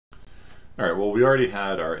All right, well, we already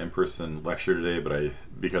had our in-person lecture today, but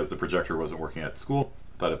because the projector wasn't working at school,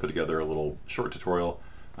 thought I'd put together a little short tutorial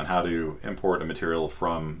on how to import a material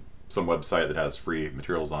from some website that has free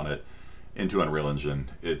materials on it into Unreal Engine.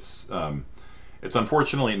 It's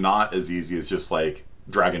unfortunately not as easy as just like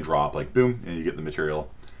drag and drop, like boom, and you get the material,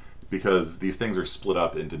 because these things are split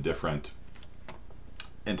up into different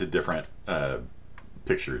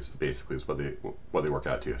pictures. Basically, is what they work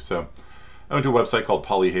out to. So I went to a website called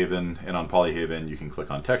Polyhaven, and on Polyhaven you can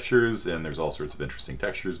click on textures, and there's all sorts of interesting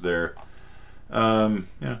textures there.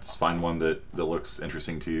 Just find one that looks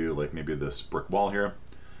interesting to you, like maybe this brick wall here.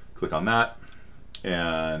 Click on that,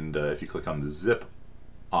 and if you click on the zip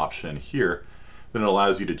option here, then it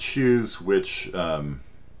allows you to choose which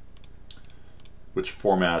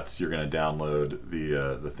formats you're going to download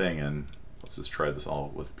the thing in. Let's just try this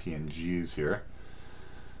all with PNGs here.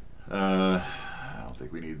 I don't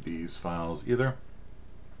think we need these files either.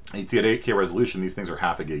 You can see at 8K resolution, these things are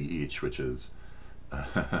half a gig each, which is,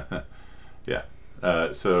 yeah.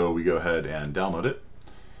 So we go ahead and download it,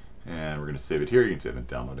 and we're going to save it here. You can see I've been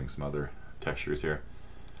downloading some other textures here.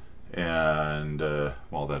 And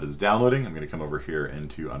while that is downloading, I'm going to come over here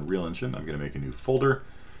into Unreal Engine. I'm going to make a new folder.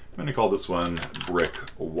 I'm going to call this one brick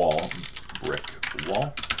wall,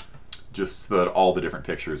 just so that all the different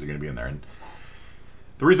pictures are going to be in there. And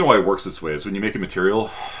the reason why it works this way is when you make a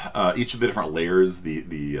material, each of the different layers,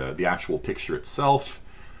 the actual picture itself,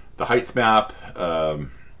 the height map,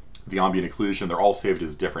 the ambient occlusion, they're all saved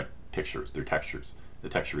as different pictures. They're textures. The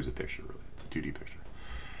texture is a picture, really. It's a 2D picture.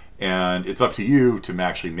 And it's up to you to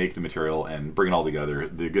actually make the material and bring it all together.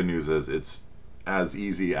 The good news is it's as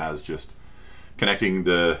easy as just connecting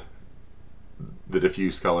the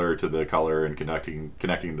diffuse color to the color, and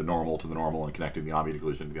connecting the normal to the normal, and connecting the ambient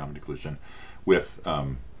occlusion to the ambient occlusion with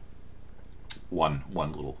one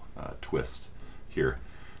little twist here.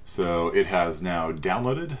 So it has now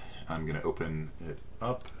downloaded. I'm going to open it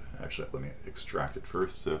up. Actually, let me extract it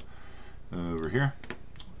first over here.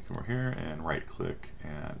 Come over here and right click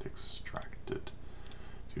and extract it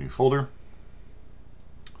to a new folder.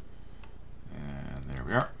 And there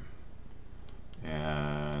we are.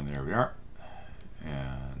 And there we are.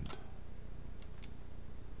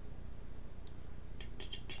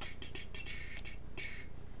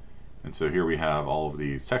 And so here we have all of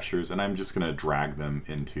these textures, and I'm just going to drag them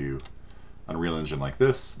into Unreal Engine like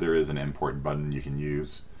this. There is an import button you can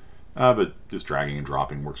use, but just dragging and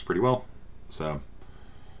dropping works pretty well. So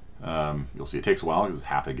you'll see it takes a while because it's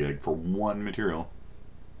half a gig for one material.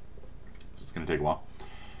 So it's going to take a while.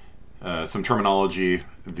 Some terminology.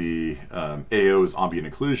 The AO is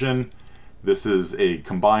Ambient Occlusion. This is a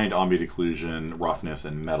combined Ambient Occlusion, Roughness,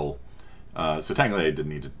 and Metal. So technically I didn't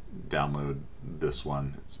need to download this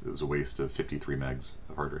one. It was a waste of 53 megs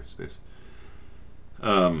of hard drive space.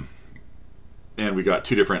 And we got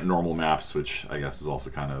two different normal maps, which I guess is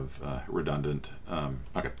also kind of redundant.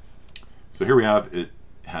 Okay, so here we have it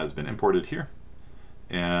has been imported here,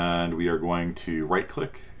 and we are going to right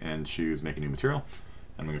click and choose make a new material.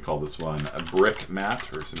 I'm going to call this one a brick mat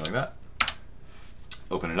or something like that.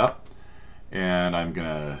 Open it up, and I'm going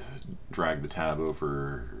to drag the tab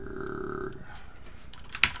over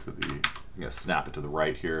to the, I'm going to snap it to the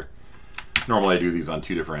right here. Normally I do these on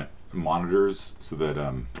two different monitors so that,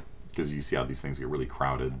 because you see how these things get really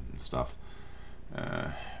crowded and stuff.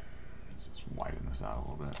 Let's just widen this out a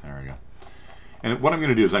little bit. There we go. And what I'm going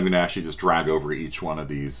to do is I'm going to actually just drag over each one of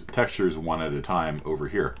these textures one at a time over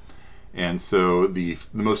here. And so the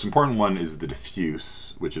most important one is the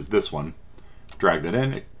diffuse, which is this one. Drag that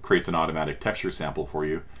in, it creates an automatic texture sample for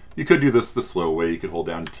you. You could do this the slow way. You could hold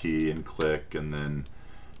down T and click, and then,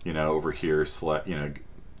 you know, over here select, it's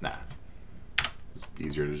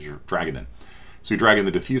easier to just drag it in. So you drag in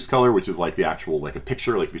the diffuse color, which is like the actual, like a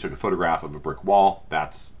picture, like if you took a photograph of a brick wall,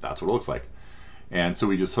 that's what it looks like. And so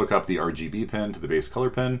we just hook up the RGB pin to the base color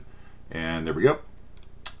pin, and there we go.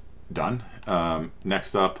 Done.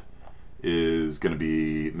 Next up is going to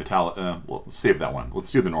be metallic. Well, let's save that one.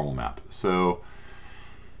 Let's do the normal map. So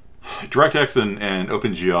DirectX and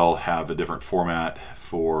OpenGL have a different format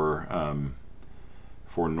for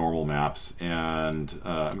normal maps, and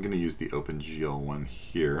I'm going to use the OpenGL one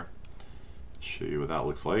here. Show you what that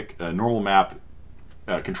looks like. A normal map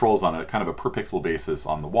controls on a kind of a per pixel basis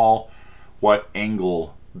on the wall what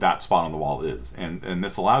angle that spot on the wall is, and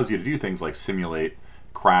this allows you to do things like simulate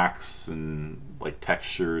cracks and like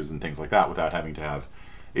textures and things like that without having to have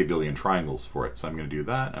a billion triangles for it. So I'm going to do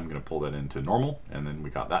that. I'm going to pull that into normal, and then we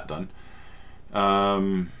got that done.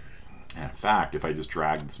 And in fact, if I just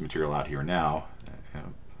drag this material out here now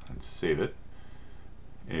and save it,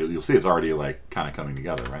 you'll see it's already like kind of coming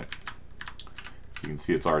together, right? So you can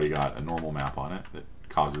see it's already got a normal map on it that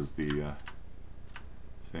causes the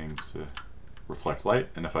things to reflect light.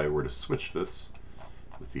 And if I were to switch this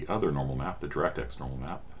with the other normal map, the DirectX normal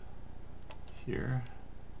map, here,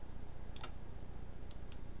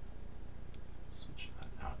 switch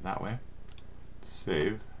that out that way,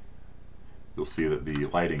 save, you'll see that the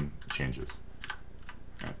lighting changes.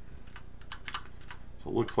 Right.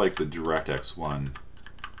 So it looks like the DirectX one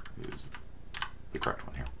is the correct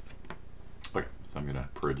one here. Okay, so I'm going to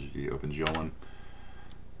purge the OpenGL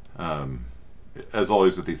one. As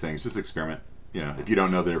always with these things, just experiment. You know, if you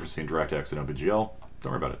don't know the difference between DirectX and OpenGL,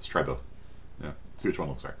 don't worry about it. Just try both. Yeah, see which one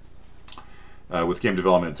looks right. With game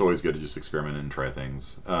development, it's always good to just experiment and try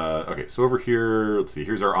things. Okay, so over here, let's see.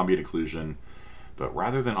 Here's our ambient occlusion. But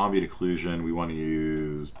rather than ambient occlusion, we want to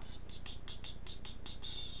use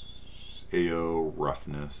AO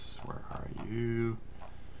roughness. Where are you?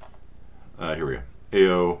 Here we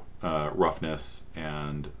go. AO roughness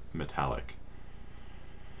and metallic.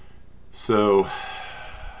 So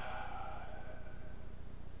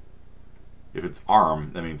if it's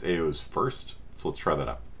ARM, that means AO is first. So let's try that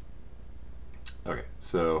out. Okay,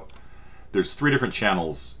 so there's 3 different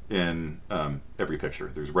channels in every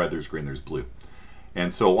picture. There's red, there's green, there's blue.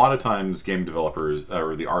 And so a lot of times game developers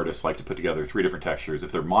or the artists like to put together 3 different textures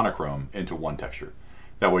if they're monochrome into one texture.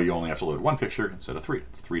 That way you only have to load 1 picture instead of 3.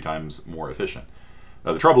 It's 3 times more efficient.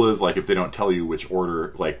 The trouble is, like, if they don't tell you which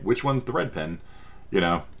order, like which one's the red pin, you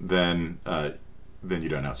know, then you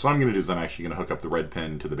don't know. So what I'm going to do is I'm actually going to hook up the red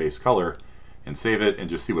pin to the base color and save it and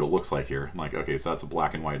just see what it looks like here. I'm like, okay, so that's a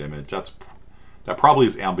black and white image. That probably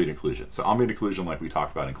is ambient occlusion. So ambient occlusion, like we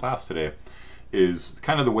talked about in class today, is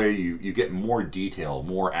kind of the way you get more detail,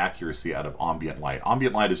 more accuracy out of ambient light.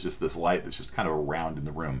 Ambient light is just this light that's just kind of around in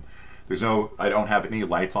the room. There's no, I don't have any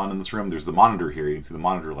lights on in this room. There's the monitor here. You can see the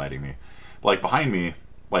monitor lighting me. But like behind me,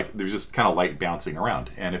 like there's just kind of light bouncing around.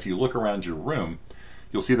 And if you look around your room,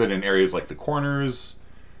 you'll see that in areas like the corners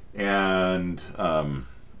and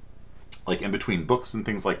like in between books and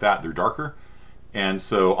things like that, they're darker. And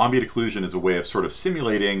so ambient occlusion is a way of sort of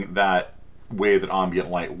simulating that way that ambient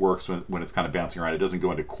light works when it's kind of bouncing around. It doesn't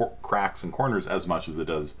go into cracks and corners as much as it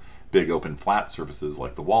does big open flat surfaces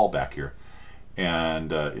like the wall back here.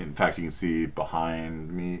 And in fact, you can see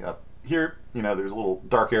behind me up here, you know, there's a little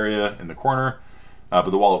dark area in the corner, but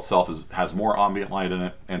the wall itself has more ambient light in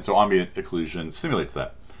it. And so ambient occlusion simulates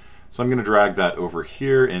that. So I'm going to drag that over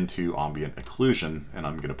here into ambient occlusion, and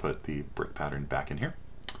I'm going to put the brick pattern back in here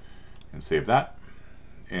and save that.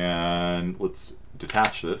 And let's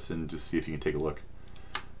detach this and just see if you can take a look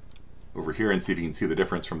over here and see if you can see the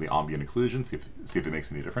difference from the ambient occlusion, see if it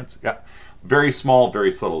makes any difference. Yeah, very small, very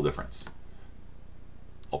subtle difference.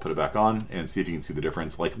 I'll put it back on and see if you can see the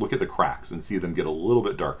difference. Like, look at the cracks and see them get a little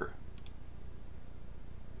bit darker.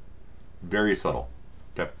 Very subtle,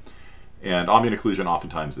 okay? And ambient occlusion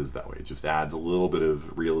oftentimes is that way. It just adds a little bit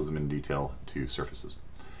of realism and detail to surfaces.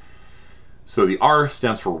 So the R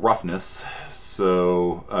stands for roughness.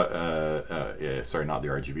 So, yeah, sorry, not the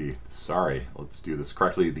RGB. Sorry, let's do this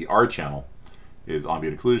correctly. The R channel is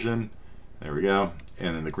ambient occlusion. There we go.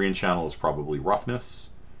 And then the green channel is probably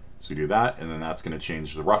roughness. So we do that, and then that's going to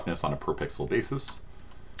change the roughness on a per pixel basis.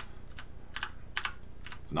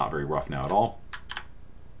 It's not very rough now at all.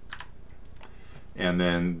 And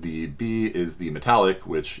then the B is the metallic,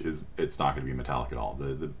 which is, it's not going to be metallic at all.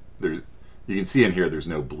 You can see in here there's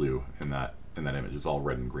no blue in that image. It's all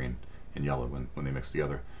red and green and yellow when they mix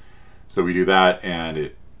together. So we do that, and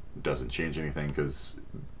it doesn't change anything, because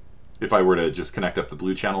if I were to just connect up the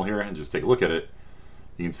blue channel here and just take a look at it,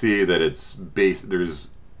 you can see that it's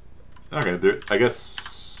I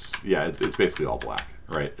guess, yeah, it's basically all black,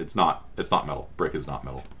 right? It's not metal. Brick is not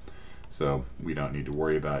metal. So we don't need to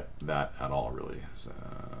worry about that at all, really. So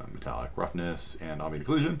metallic roughness and ambient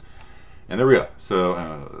occlusion. And there we go. So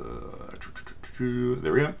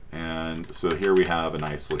there we go. And so here we have a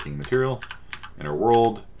nice looking material in our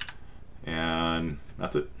world. And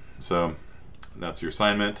that's it. So that's your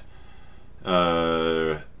assignment.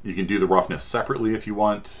 You can do the roughness separately if you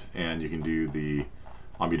want, and you can do the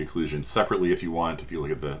ambient occlusion separately if you want. If you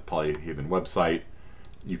look at the Polyhaven website,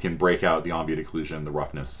 you can break out the ambient occlusion, the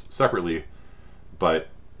roughness separately, but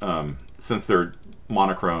since they're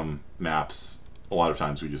monochrome maps, a lot of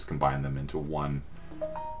times we just combine them into one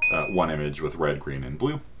image with red, green, and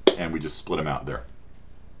blue, and we just split them out there.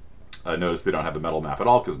 Notice they don't have a metal map at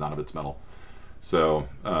all because none of it's metal. So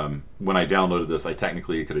when I downloaded this, I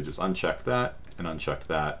technically could have just unchecked that and unchecked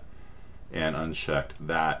that and unchecked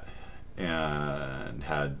that and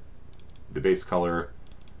had the base color,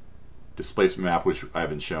 displacement map, which I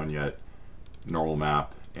haven't shown yet, normal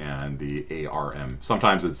map, and the ARM.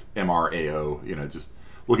 Sometimes it's MRAO. You know, just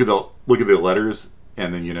look at the letters,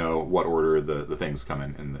 and then you know what order the things come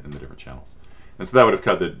in the different channels. And so that would have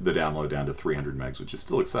cut the download down to 300 megs, which is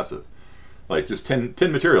still excessive. Like just 10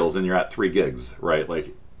 materials and you're at 3 gigs, right?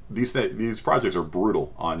 Like these projects are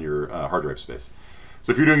brutal on your hard drive space.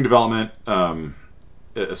 So if you're doing development,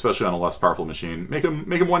 especially on a less powerful machine, make them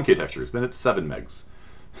 1K textures. Then it's 7 megs.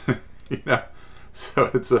 You know, so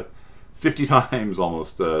it's a 50 times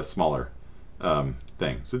almost smaller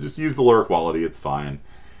thing. So just use the lower quality. It's fine.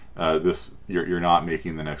 You're not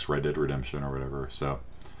making the next Red Dead Redemption or whatever. So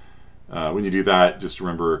when you do that, just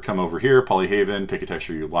remember, come over here, Polyhaven, pick a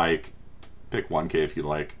texture you like, pick 1K if you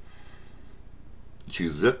like,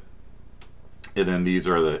 choose zip, and then these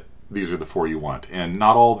are the 4 you want. And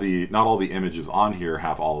not all the images on here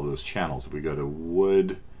have all of those channels. If we go to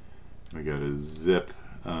wood, we go to zip.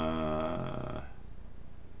 Now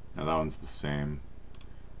that one's the same.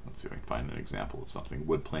 Let's see if I can find an example of something.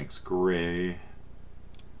 Wood planks gray.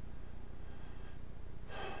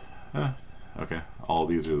 Okay, all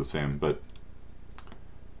these are the same, but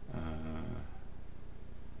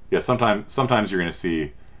yeah, sometimes you're going to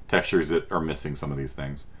see textures that are missing some of these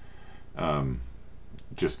things,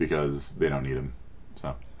 just because they don't need them.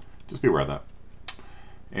 So just be aware of that.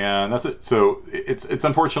 And that's it. So it's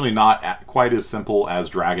unfortunately not quite as simple as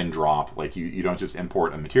drag and drop. Like you don't just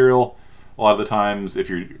import a material. A lot of the times, if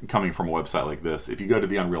you're coming from a website like this, if you go to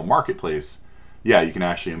the Unreal Marketplace, yeah, you can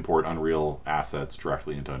actually import Unreal assets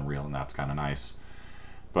directly into Unreal, and that's kind of nice.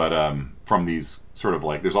 But from these sort of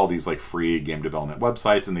like, there's all these like free game development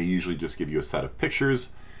websites, and they usually just give you a set of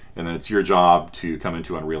pictures, and then it's your job to come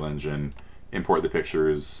into Unreal Engine, import the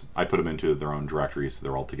pictures. I put them into their own directory, so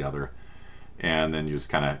they're all together. And then you just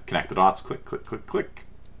kind of connect the dots, click, click, click, click,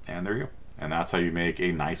 and there you go. And that's how you make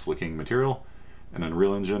a nice looking material in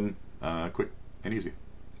Unreal Engine, quick and easy.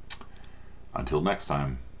 Until next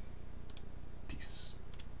time.